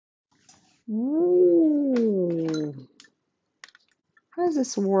Ooh, how does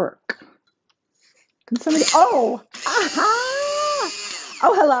this work? Can somebody? Oh, aha!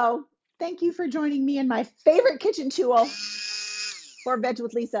 Oh, hello. Thank you for joining me in my favorite kitchen tool for Veg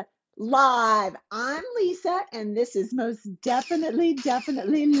with Lisa live. I'm Lisa, and this is most definitely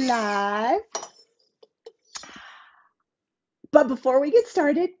live. But before we get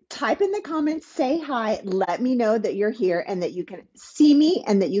started, type in the comments, say hi, let me know that you're here and that you can see me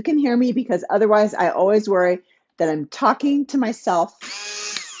and that you can hear me, because otherwise I always worry that I'm talking to myself.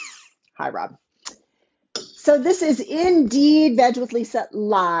 Hi, Rob. So this is indeed Veg with Lisa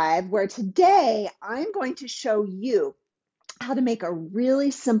live, where today I'm going to show you how to make a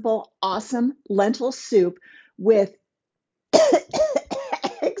really simple, awesome lentil soup with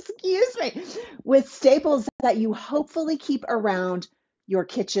excuse me, with staples that you hopefully keep around your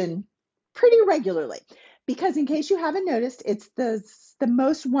kitchen pretty regularly. Because in case you haven't noticed, it's the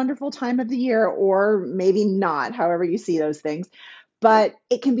most wonderful time of the year, or maybe not, however you see those things. But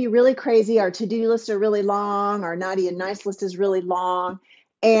it can be really crazy. Our to-do lists are really long. Our naughty and nice list is really long.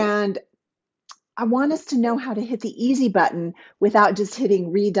 And I want us to know how to hit the easy button without just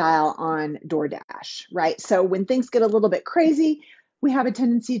hitting redial on DoorDash, right? So when things get a little bit crazy, we have a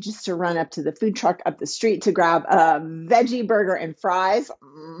tendency just to run up to the food truck up the street to grab a veggie burger and fries,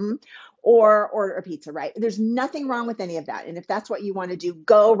 or order a pizza, right? There's nothing wrong with any of that. And if that's what you want to do,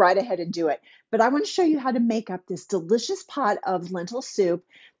 go right ahead and do it. But I want to show you how to make up this delicious pot of lentil soup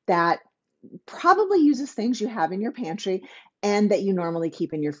that probably uses things you have in your pantry and that you normally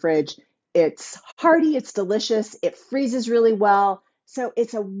keep in your fridge. It's hearty, it's delicious, it freezes really well. So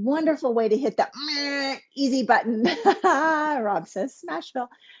it's a wonderful way to hit the easy button, Rob says Smashville,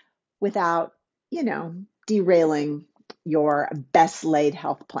 without, derailing your best laid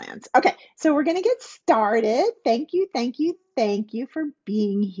health plans. Okay, so we're going to get started. Thank you for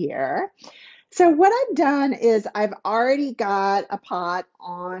being here. So what I've done is I've already got a pot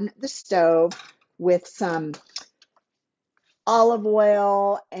on the stove with some olive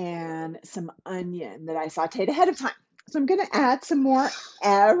oil and some onion that I sauteed ahead of time. So I'm going to add some more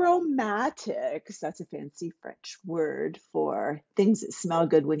aromatics. That's a fancy French word for things that smell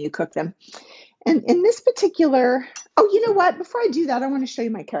good when you cook them. And in this particular, oh, you know what? Before I do that, I want to show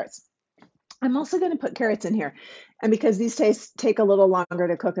you my carrots. I'm also going to put carrots in here. And because these take a little longer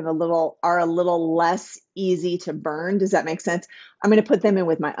to cook and are a little less easy to burn, does that make sense? I'm going to put them in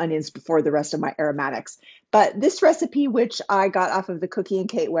with my onions before the rest of my aromatics. But this recipe, which I got off of the Cookie and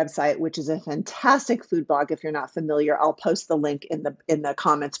Kate website, which is a fantastic food blog, if you're not familiar, I'll post the link in the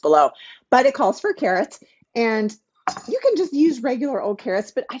comments below. But it calls for carrots, and you can just use regular old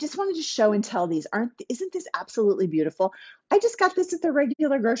carrots, but I just wanted to show and tell these. Isn't this absolutely beautiful? I just got this at the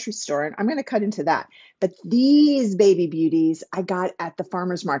regular grocery store, and I'm going to cut into that. But these baby beauties I got at the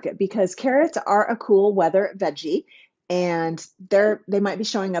farmer's market, because carrots are a cool weather veggie, and they might be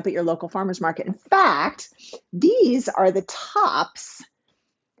showing up at your local farmer's market. In fact, these are the tops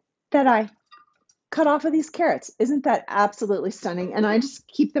that I cut off of these carrots. Isn't that absolutely stunning? And I just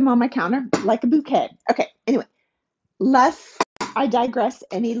keep them on my counter like a bouquet. Okay, anyway. Lest I digress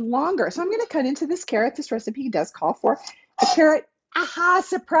any longer. So I'm going to cut into this carrot. This recipe does call for a carrot. Aha,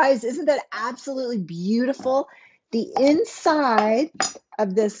 surprise. Isn't that absolutely beautiful? The inside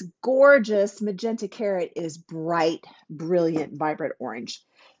of this gorgeous magenta carrot is bright, brilliant, vibrant orange.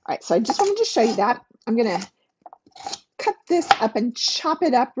 All right, so I just wanted to show you that. I'm going to cut this up and chop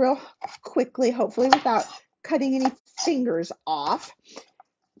it up real quickly, hopefully without cutting any fingers off.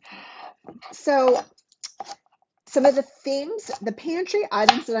 So some of the things, the pantry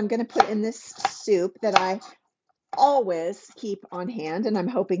items that I'm going to put in this soup that I always keep on hand, and I'm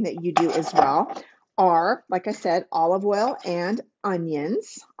hoping that you do as well, are, like I said, olive oil and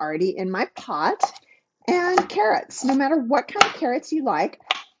onions already in my pot, and carrots. No matter what kind of carrots you like,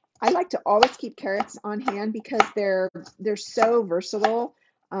 I like to always keep carrots on hand because they're so versatile.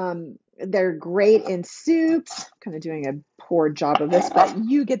 They're great in soups. Kind of doing a poor job of this, but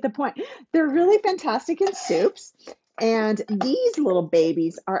you get the point. They're really fantastic in soups. And these little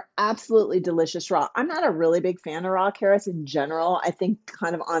babies are absolutely delicious raw. I'm not a really big fan of raw carrots in general. I think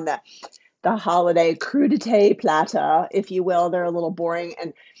kind of on the holiday crudité platter, if you will, they're a little boring.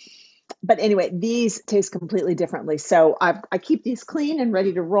 But anyway, these taste completely differently. So I keep these clean and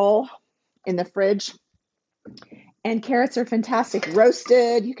ready to roll in the fridge. And carrots are fantastic.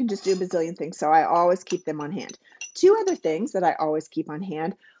 Roasted, you can just do a bazillion things. So I always keep them on hand. Two other things that I always keep on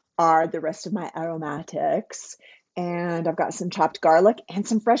hand are the rest of my aromatics. And I've got some chopped garlic and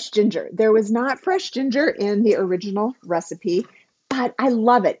some fresh ginger. There was not fresh ginger in the original recipe, but I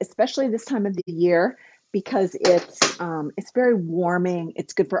love it, especially this time of the year, because it's very warming.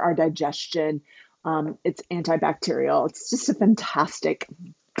 It's good for our digestion. It's antibacterial. It's just a fantastic.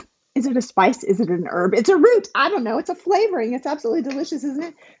 Is it a spice? Is it an herb? It's a root. I don't know. It's a flavoring. It's absolutely delicious, isn't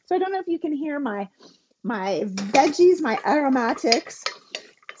it? So I don't know if you can hear my veggies, my aromatics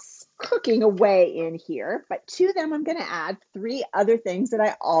cooking away in here. But to them, I'm going to add three other things that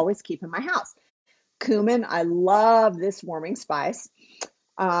I always keep in my house. Cumin. I love this warming spice.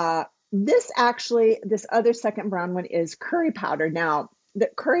 This other second brown one is curry powder. Now, the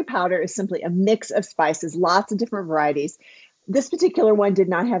curry powder is simply a mix of spices, lots of different varieties. This particular one did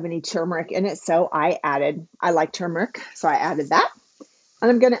not have any turmeric in it, so I like turmeric, so I added that. And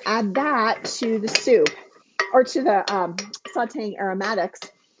I'm going to add that to the soup, or to the sauteing aromatics.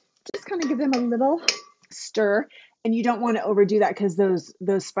 Just kind of give them a little stir. And you don't want to overdo that because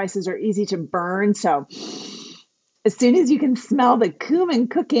those spices are easy to burn. So as soon as you can smell the cumin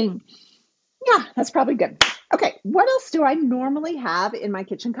cooking, yeah, that's probably good. Okay, what else do I normally have in my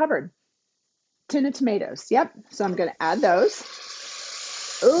kitchen cupboard? Tin of tomatoes. Yep, so I'm going to add those.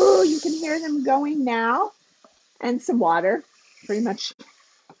 Oh, you can hear them going now. And some water, pretty much,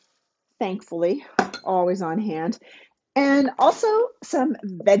 thankfully, always on hand. And also some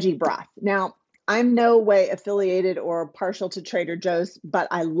veggie broth. Now, I'm no way affiliated or partial to Trader Joe's, but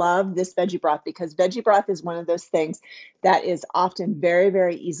I love this veggie broth because veggie broth is one of those things that is often very,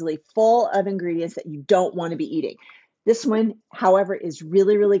 very easily full of ingredients that you don't want to be eating. This one, however, is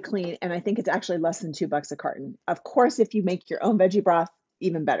really, really clean, and I think it's actually less than $2 a carton. Of course, if you make your own veggie broth,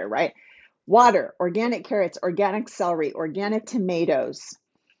 even better, right? Water, organic carrots, organic celery, organic tomatoes,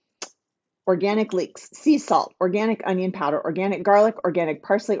 organic leeks, sea salt, organic onion powder, organic garlic, organic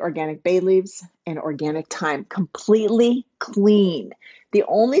parsley, organic bay leaves, and organic thyme. Completely clean. The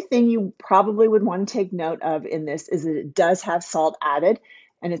only thing you probably would want to take note of in this is that it does have salt added,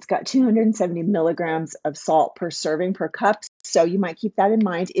 and it's got 270 milligrams of salt per serving per cup. So you might keep that in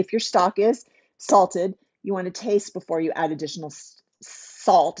mind. If your stock is salted, you want to taste before you add additional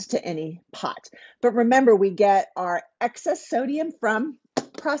salt to any pot. But remember, we get our excess sodium from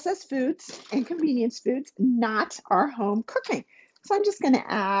processed foods and convenience foods, not our home cooking. So I'm just going to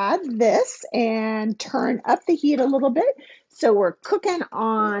add this and turn up the heat a little bit. So we're cooking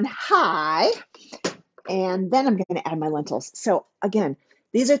on high, and then I'm going to add my lentils. So again,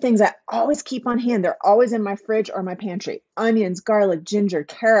 these are things I always keep on hand. They're always in my fridge or my pantry. Onions, garlic, ginger,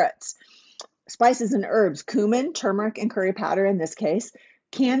 carrots, spices and herbs, cumin, turmeric, and curry powder in this case,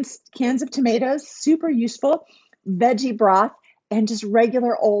 cans of tomatoes, super useful, veggie broth, and just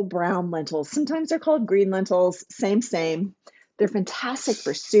regular old brown lentils. Sometimes they're called green lentils, same. They're fantastic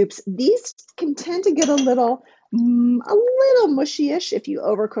for soups. These can tend to get a little mushy-ish if you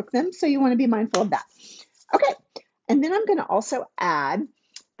overcook them, so you want to be mindful of that. Okay, and then I'm going to also add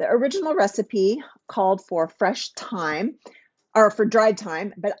the original recipe called for fresh thyme, or for dried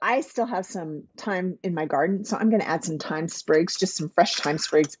thyme, but I still have some thyme in my garden, so I'm going to add some thyme sprigs, just some fresh thyme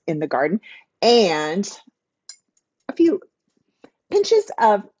sprigs in the garden, and a few pinches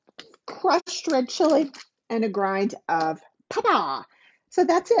of crushed red chili and a grind of pepper. So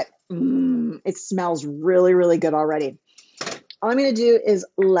that's it. It smells really, really good already. All I'm going to do is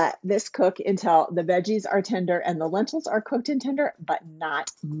let this cook until the veggies are tender and the lentils are cooked and tender, but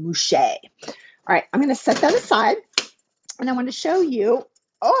not mushy. All right, I'm going to set that aside, and I want to show you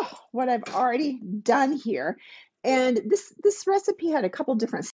what I've already done here. And this recipe had a couple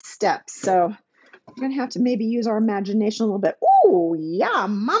different steps, so we're going to have to maybe use our imagination a little bit. Oh, yeah,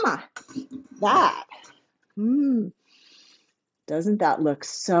 mama. That. Doesn't that look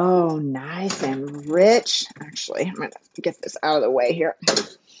so nice and rich? Actually, I'm going to get this out of the way here.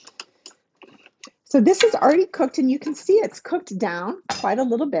 So this is already cooked, and you can see it's cooked down quite a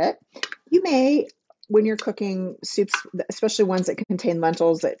little bit. You may, when you're cooking soups, especially ones that contain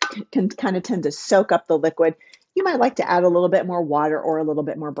lentils that can kind of tend to soak up the liquid, you might like to add a little bit more water or a little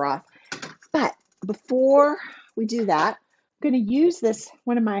bit more broth. But before we do that, I'm going to use this,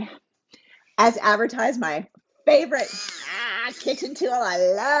 one of my, as advertised, my favorite kitchen tool. I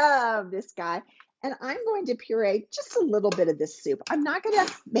love this guy. And I'm going to puree just a little bit of this soup. I'm not going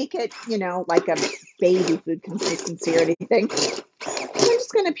to make it, like a baby food consistency or anything. I'm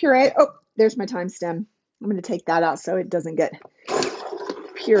just going to puree. Oh, there's my thyme stem. I'm going to take that out so it doesn't get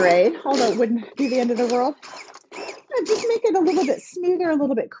pureed, although it wouldn't be the end of the world. Just make it a little bit smoother, a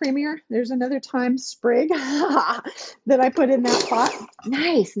little bit creamier. There's another thyme sprig that I put in that pot.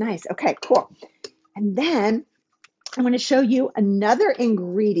 Nice. Okay, cool. And then I'm going to show you another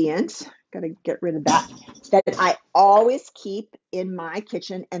ingredient. Got to get rid of that I always keep in my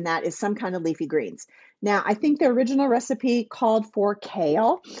kitchen, and that is some kind of leafy greens. Now, I think the original recipe called for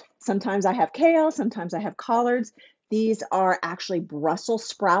kale. Sometimes I have kale, sometimes I have collards. These are actually Brussels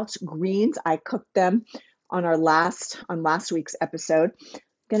sprouts greens. I cooked them on last week's episode. I'm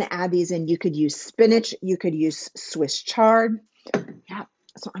going to add these in. You could use spinach, you could use Swiss chard. Yeah.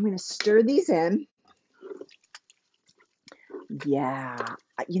 So I'm going to stir these in. Yeah.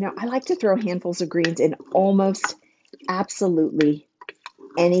 I like to throw handfuls of greens in almost absolutely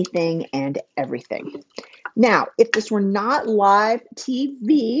anything and everything. Now, if this were not live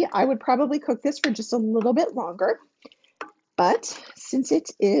TV, I would probably cook this for just a little bit longer. But since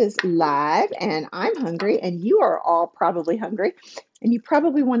it is live and I'm hungry and you are all probably hungry and you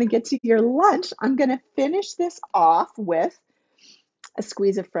probably want to get to your lunch, I'm going to finish this off with a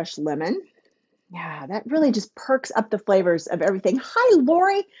squeeze of fresh lemon. Yeah, that really just perks up the flavors of everything. Hi,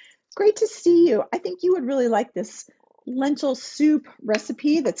 Lori. Great to see you. I think you would really like this lentil soup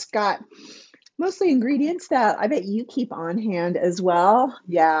recipe that's got mostly ingredients that I bet you keep on hand as well.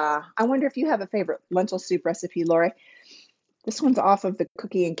 Yeah, I wonder if you have a favorite lentil soup recipe, Lori. This one's off of the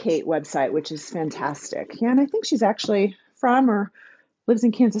Cookie and Kate website, which is fantastic. Yeah, and I think she's actually from or lives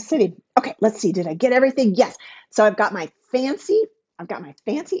in Kansas City. Okay, let's see. Did I get everything? Yes. So I've got my fancy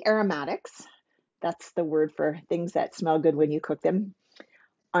aromatics. That's the word for things that smell good when you cook them.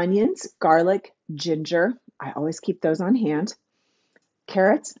 Onions, garlic, ginger. I always keep those on hand.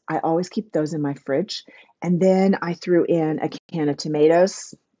 Carrots, I always keep those in my fridge. And then I threw in a can of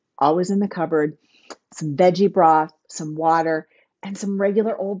tomatoes, always in the cupboard, some veggie broth, some water, and some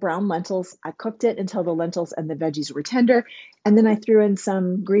regular old brown lentils. I cooked it until the lentils and the veggies were tender. And then I threw in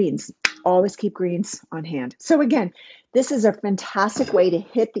some greens. Always keep greens on hand. So again, this is a fantastic way to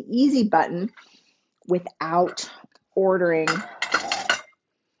hit the easy button without ordering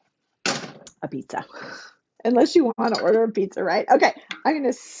a pizza. Unless you want to order a pizza, right? Okay, I'm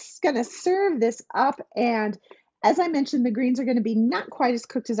gonna serve this up, and as I mentioned, the greens are going to be not quite as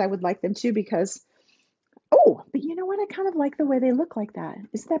cooked as I would like them to because, oh, but you know what? I kind of like the way they look like that.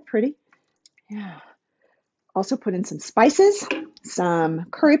 Isn't that pretty? Yeah. Also put in some spices, some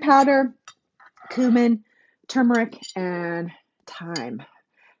curry powder, cumin, turmeric, and thyme.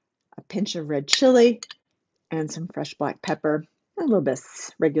 A pinch of red chili, and some fresh black pepper, and a little bit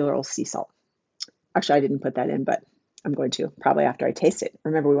of regular old sea salt. Actually, I didn't put that in, but I'm going to probably after I taste it.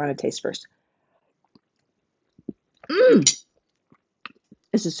 Remember, we want to taste first.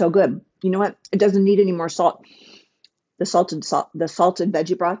 This is so good. You know what? It doesn't need any more salt. The salted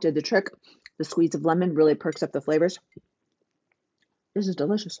veggie broth did the trick. The squeeze of lemon really perks up the flavors. This is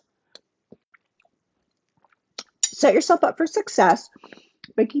delicious. Set yourself up for success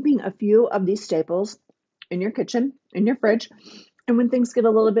by keeping a few of these staples in your kitchen, in your fridge, and when things get a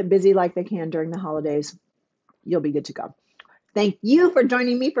little bit busy like they can during the holidays, you'll be good to go. Thank you for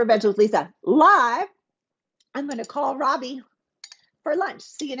joining me for Veg with Lisa live. I'm going to call Robbie for lunch.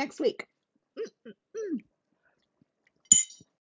 See you next week.